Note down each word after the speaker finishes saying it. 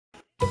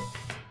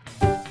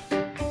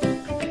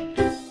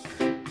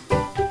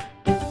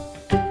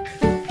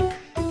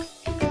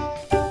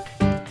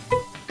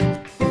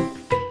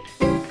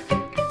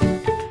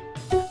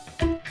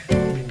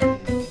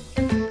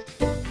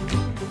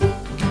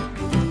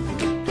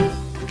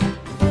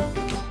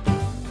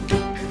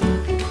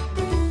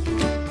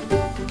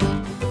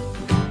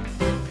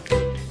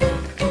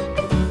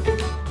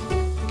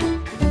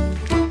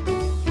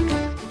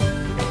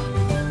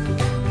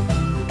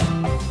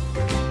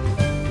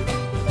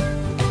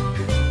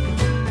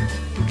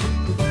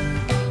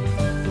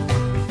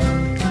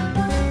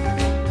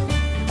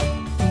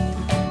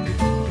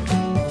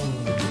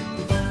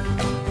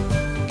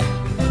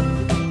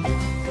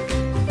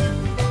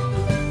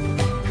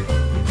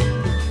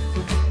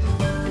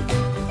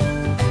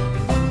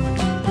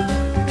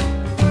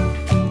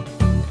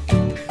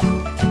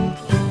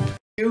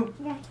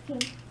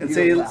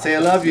Say I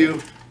love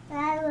you.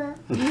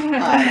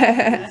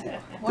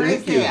 What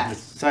is that?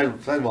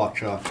 Sidewalk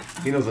chalk.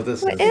 He knows what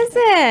this What is. is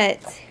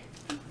it?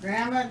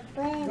 Grandma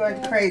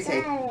going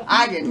crazy.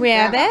 I didn't.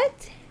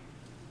 Rabbit?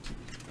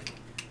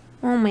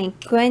 Oh my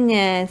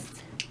goodness.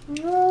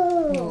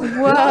 Whoa.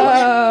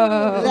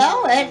 Whoa.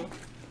 Blow it.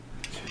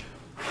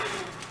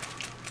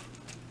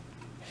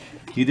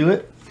 You do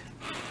it?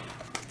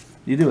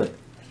 You do it.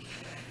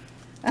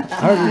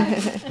 Harder.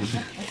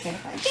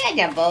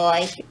 Good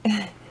boy.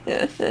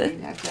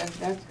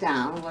 That's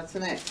down. What's the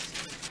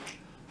next?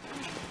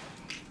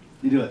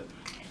 You do it.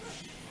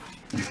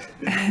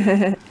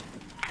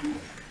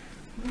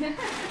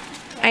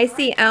 I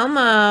see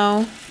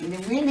Elmo.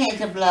 We need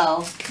to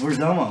blow. Where's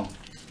Elmo?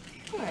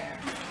 Where?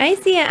 I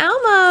see an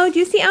Elmo. Do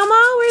you see Elmo?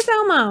 Where's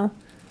Elmo?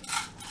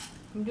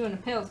 I'm doing the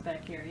pills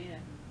back here, yeah.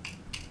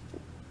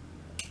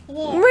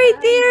 Right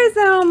there's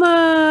Elmo.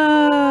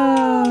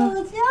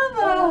 Oh, it's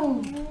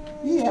Elmo.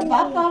 Yeah,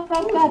 bop, bop,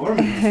 bop, bop.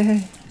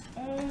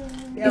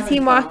 Is he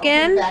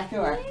walking? Back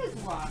door. He is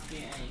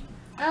walking.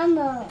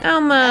 Elmo.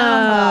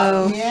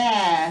 Elmo,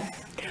 yes.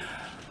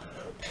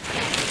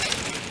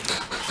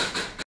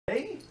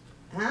 Hey?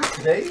 Huh?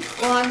 Today?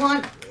 Well, I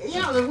want,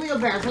 the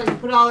wheelbarrow so I can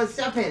put all this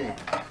stuff in it.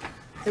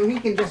 So he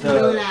can just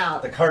wheel it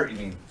out. The cart, you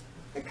mean?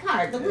 The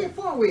cart, the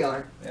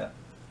four-wheeler. Yeah.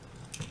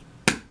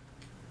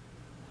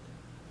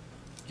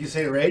 You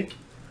say Ray?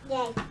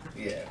 Yeah.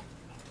 Yeah.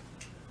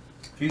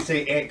 If you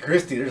say Aunt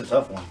Christy, there's a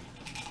tough one.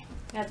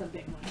 That's a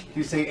big one. If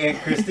you say Aunt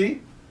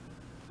Christy,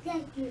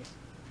 Thank you.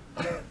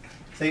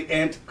 say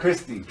Aunt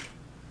Christy.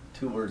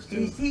 2 words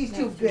too. He's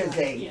too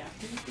busy. Yeah,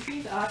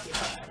 he's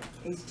occupied.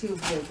 He's too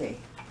busy.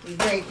 He's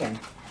raking.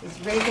 He's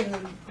raking the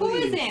Who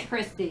is leaves. Aunt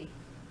Christy?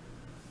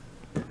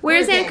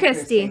 Where's Aunt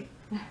Christy?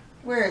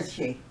 Where is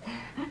she?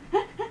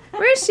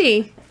 Where is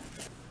she?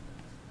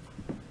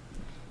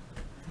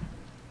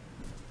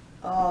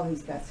 Oh,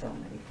 he's got so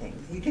many things.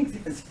 He thinks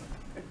it's...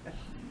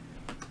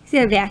 See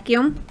a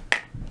vacuum?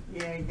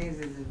 Yeah, he thinks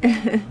it's...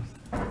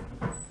 How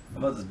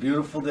about this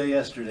beautiful day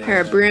yesterday?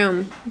 Or a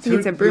broom. I think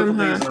it's a broom,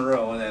 beautiful huh? days in a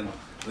row, and then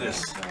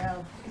this.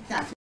 Well, it's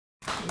not...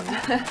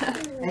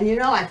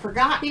 And I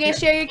forgot. You gonna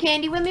share your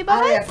candy with me, I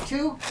Bubba? have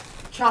 2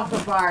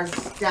 chocolate bars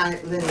down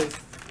at Lily's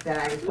that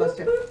I was supposed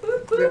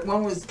to...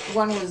 One was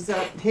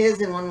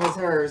his and one was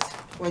hers.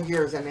 One's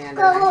yours, Amanda. And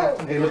I got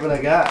them. Hey, look what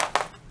I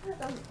got.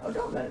 Oh,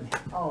 don't let him.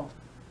 Oh.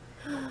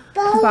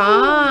 Ball.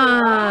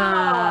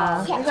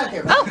 I thought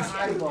they were Oh.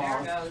 party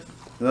balls. There goes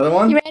Another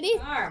one? You ready?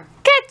 arm.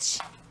 Catch!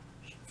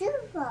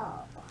 Super.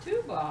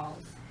 2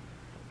 balls.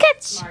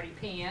 Catch! Smarty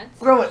pants.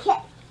 Throw it.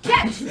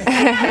 Catch!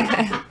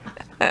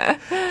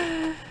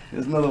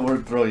 There's another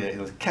word throw yet. He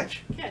goes,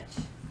 catch. Catch.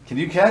 Can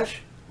you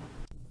catch?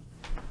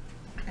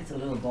 That's a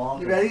little ball.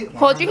 You ready?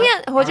 Hold your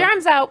hand. Hold your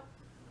arms out.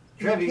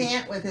 He Trevi.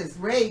 can't with his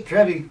rake.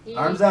 Trevi,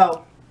 arms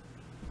out.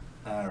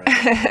 All right.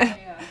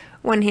 Yeah.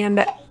 One hand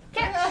up.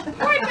 Catch!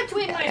 Right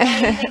between my I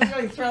legs. didn't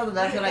really throw them.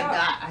 That's what I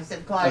got. I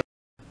said, Clyde.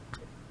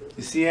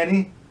 You see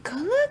any? Go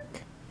look.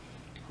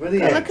 Where are the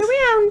Go eggs? look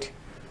around.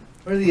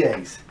 Where are the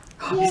eggs?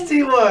 You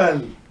see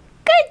one.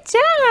 Good There's the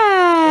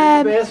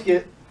job.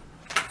 basket.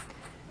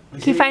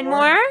 Can you find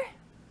more?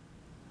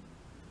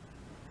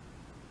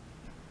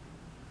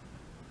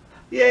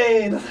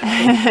 Yay!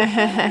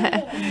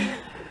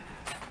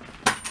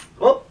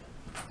 Oh,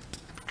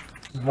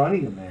 there's money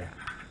in there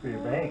for your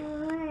bank.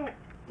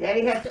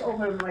 Daddy has to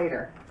open them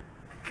later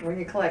when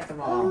you collect them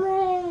all.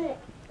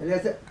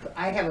 And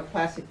I have a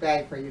plastic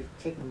bag for you to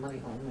take the money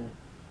home in.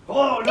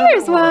 Oh,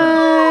 There's Oh, you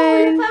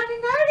one. found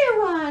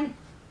another one.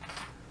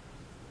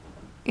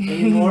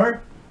 Any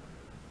more?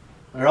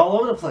 They're all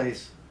over the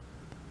place.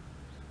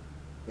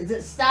 Is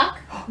it stuck?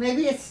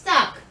 Maybe it's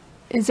stuck.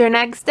 Is there an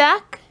egg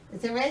stuck?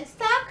 Is the egg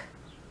stuck?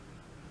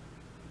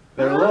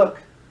 Better look.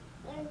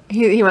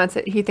 He wants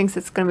it. He thinks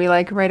it's gonna be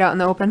like right out in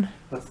the open.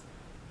 Let's-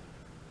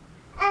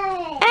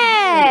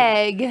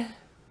 Egg.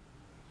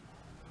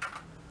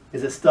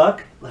 Is it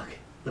stuck?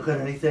 Look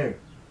underneath there.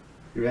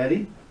 You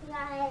ready?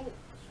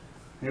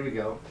 Here we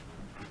go.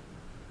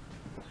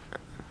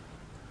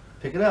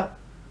 Pick it up.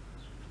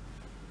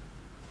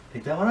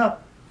 Pick that one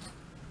up.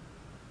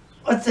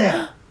 What's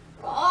that?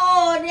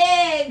 Oh, an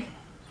egg.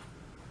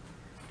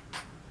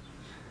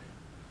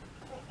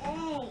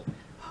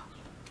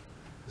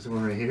 Is there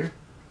one right here?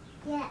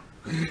 Yeah.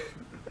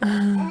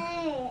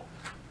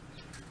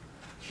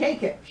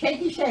 Shake it.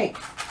 Shakey shake.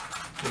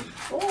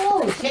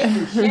 Oh,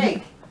 shakey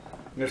shake.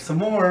 There's some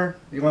more.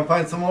 You want to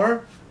find some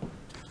more?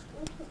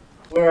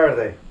 Where are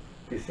they?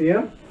 You see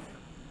them?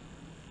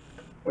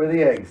 Where are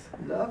the eggs?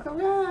 Look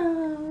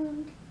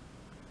around.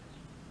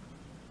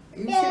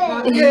 You sitting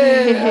on the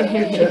Yeah,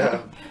 good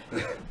job.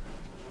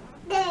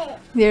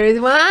 There's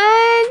one.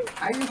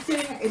 Are you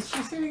sitting? Is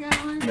she sitting on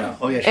one? No.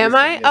 Oh yeah. she's Am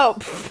I? yes. Oh.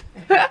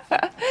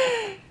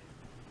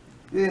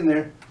 Get in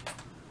there.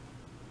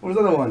 Where's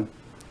the other one?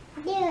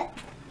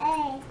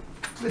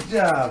 Good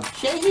job.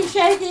 Shaky,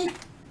 shaky.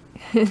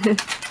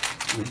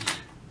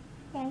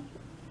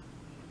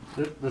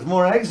 There's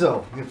more eggs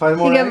though. You can find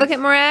more You gonna eggs. look at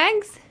more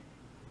eggs?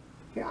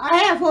 Here, I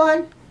have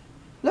one.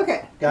 Look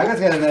it. Gaga's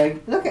got an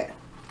egg. Look it.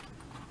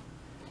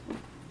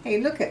 Hey,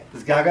 look it.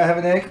 Does Gaga have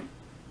an egg?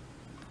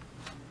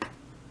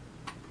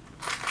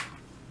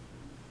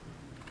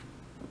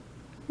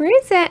 Where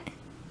is it?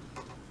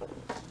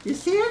 You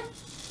see it?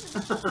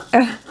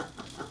 Uh,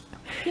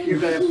 You're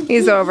gonna.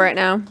 He's over it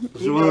now.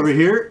 Is there one over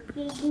here?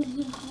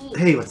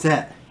 Hey, what's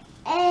that?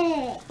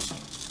 Eh.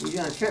 You're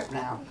gonna trip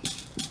now.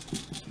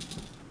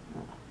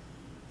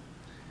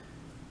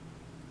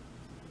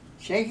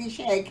 Shaky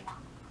shake.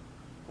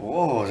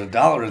 Oh, there's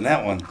 $1 in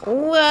that one.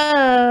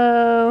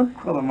 Whoa.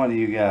 What the money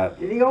you got?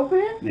 Did he open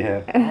it?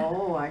 Yeah.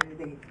 Oh, I didn't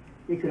think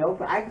you could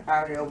open. I could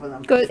already open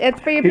them. Go,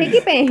 it's for your He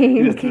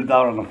piggy just threw bank.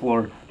 $1 on the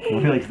floor. He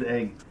likes the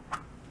egg.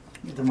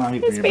 Get the money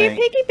for It's your for your bank.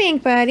 piggy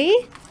bank, buddy.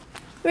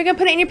 We're gonna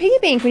put it in your piggy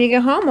bank when you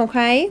get home,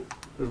 okay?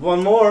 There's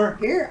one more.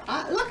 Here,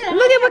 look at.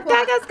 Look at what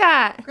Gaga's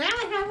got. Grandma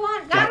has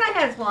one. Grandma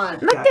has one.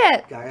 Look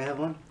at. Gaga have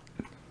one?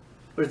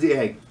 Where's the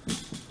egg?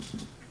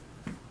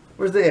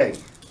 Where's the egg?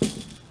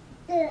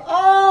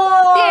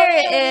 Oh, There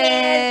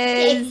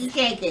it is.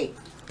 Shaky, shaky,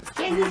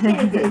 shaky,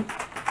 shaky.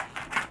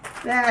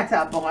 That's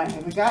a boy.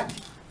 Have we got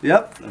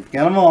Yep,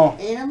 got them all.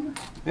 him?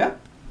 Yep.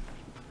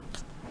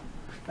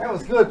 That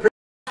was good.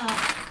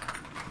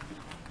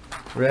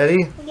 Ready?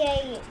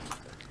 Yeah.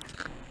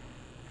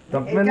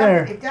 Dump them in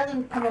there. It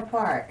doesn't come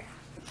apart.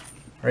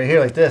 Right here,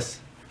 like this.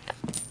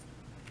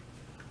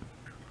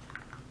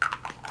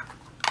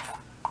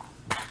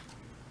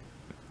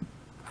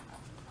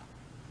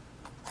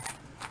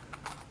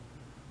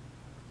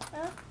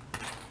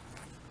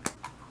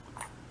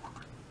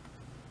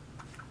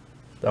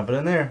 Dump it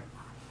in there.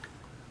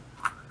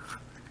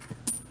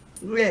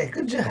 Yeah,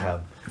 good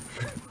job.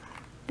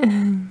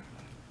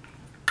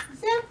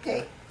 It's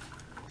empty.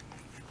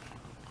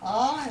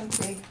 All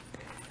empty.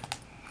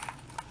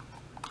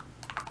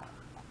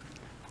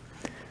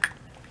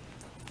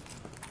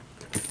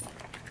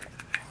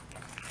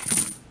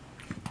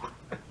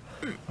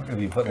 We're gonna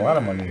be putting a lot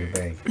of money in your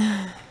bank.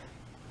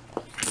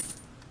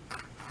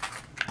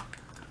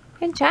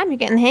 Good job, you're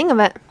getting the hang of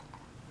it.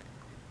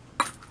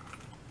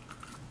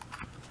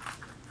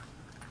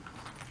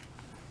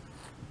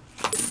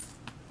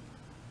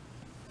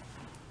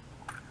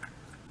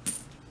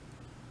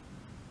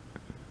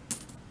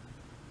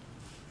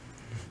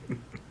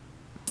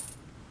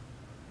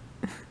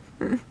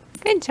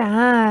 Good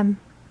job.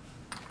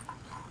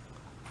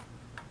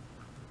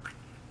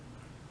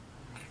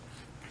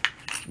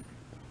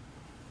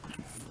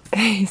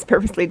 He's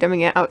purposely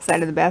dumping it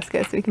outside of the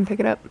basket so he can pick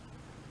it up.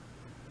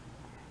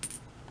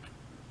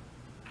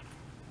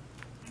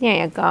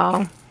 There you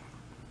go.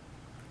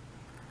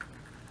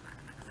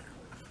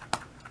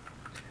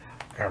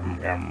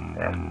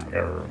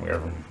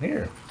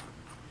 Here.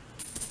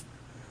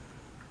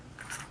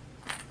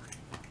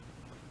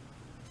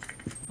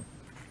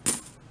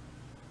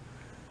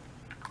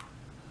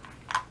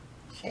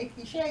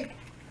 Shaky shake.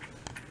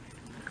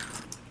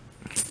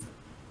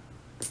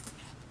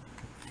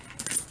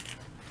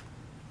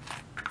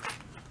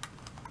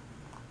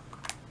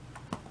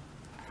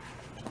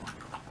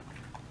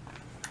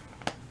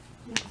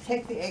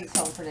 Take the eggs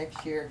home for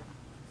next year.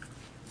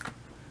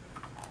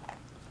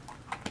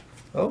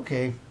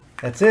 Okay,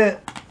 that's it.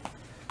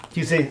 Can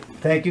you say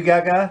thank you,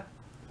 Gaga?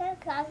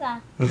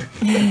 Gaga.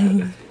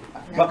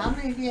 Now, how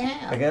many do you I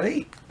have? gotta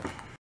eat.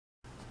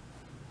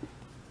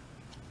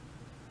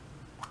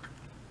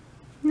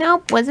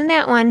 Nope, wasn't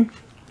that one.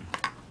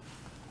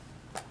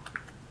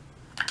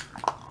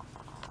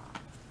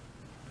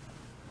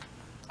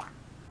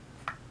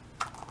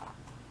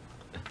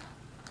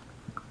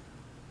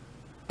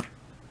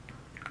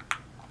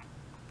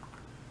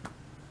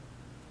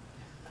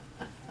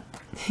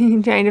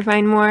 You trying to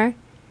find more?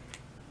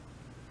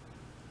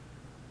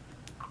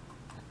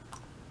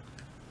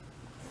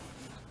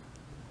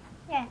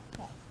 Yeah.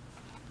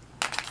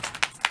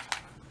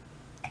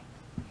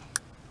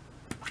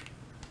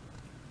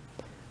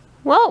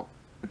 Whoa!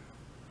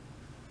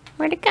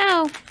 Where'd it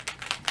go?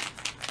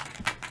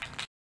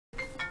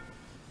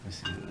 Let's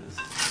see what it is.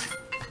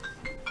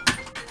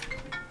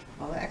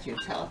 Oh, that's your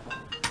telephone.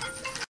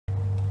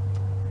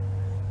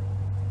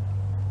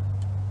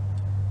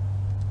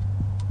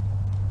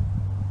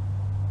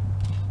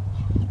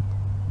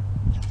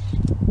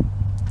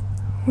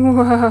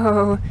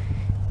 Whoa!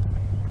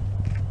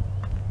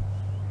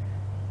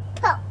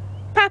 Pop.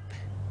 Pop!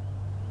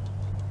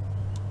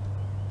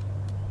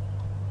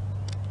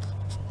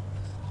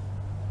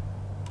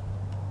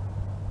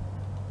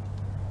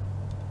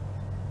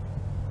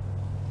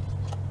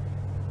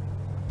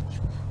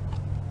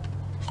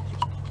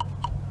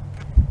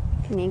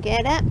 Can you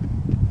get it?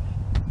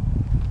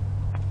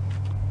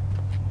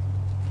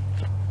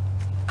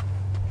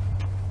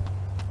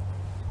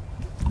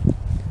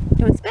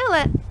 Don't spill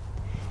it.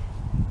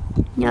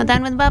 You all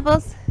done with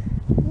bubbles?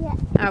 Yeah.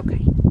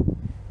 Okay.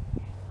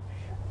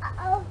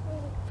 Oh.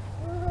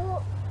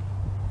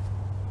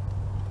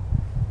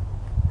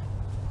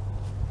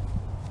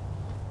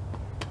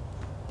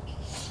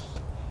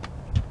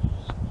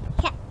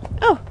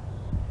 Oh!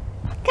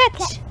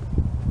 Catch!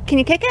 Can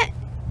you kick it?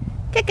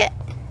 Kick it.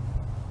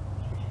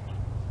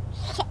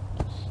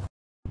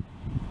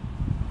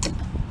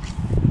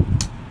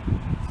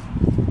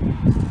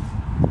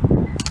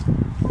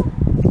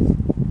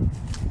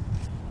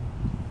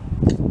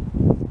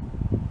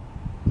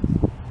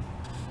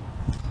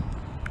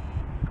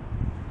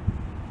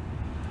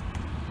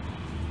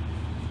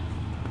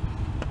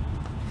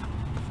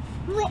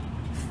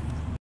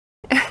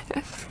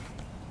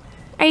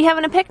 you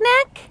having a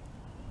picnic?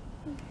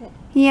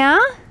 Yeah?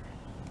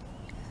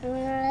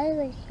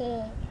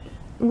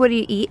 What are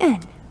you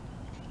eating?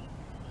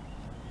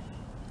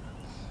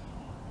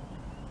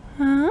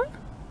 Huh?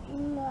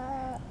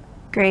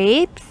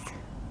 Grapes?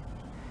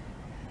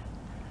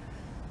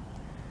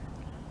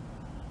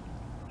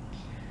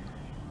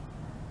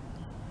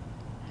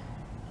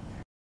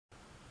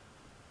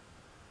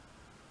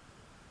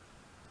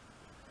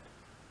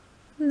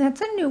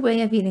 That's a new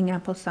way of eating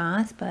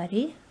applesauce,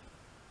 buddy.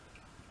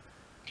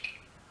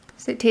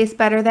 Does it taste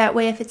better that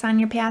way if it's on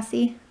your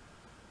passy?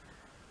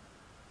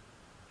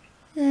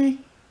 Yeah.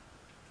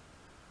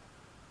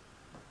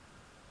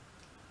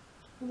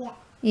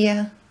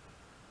 Yeah.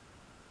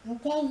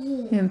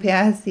 Okay. And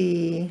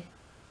passy.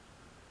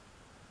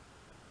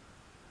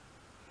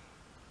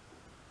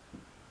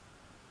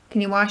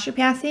 Can you wash your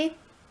passy?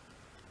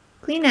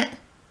 Clean it.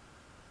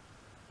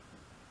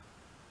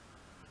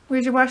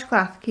 Where's your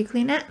washcloth? Can you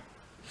clean it?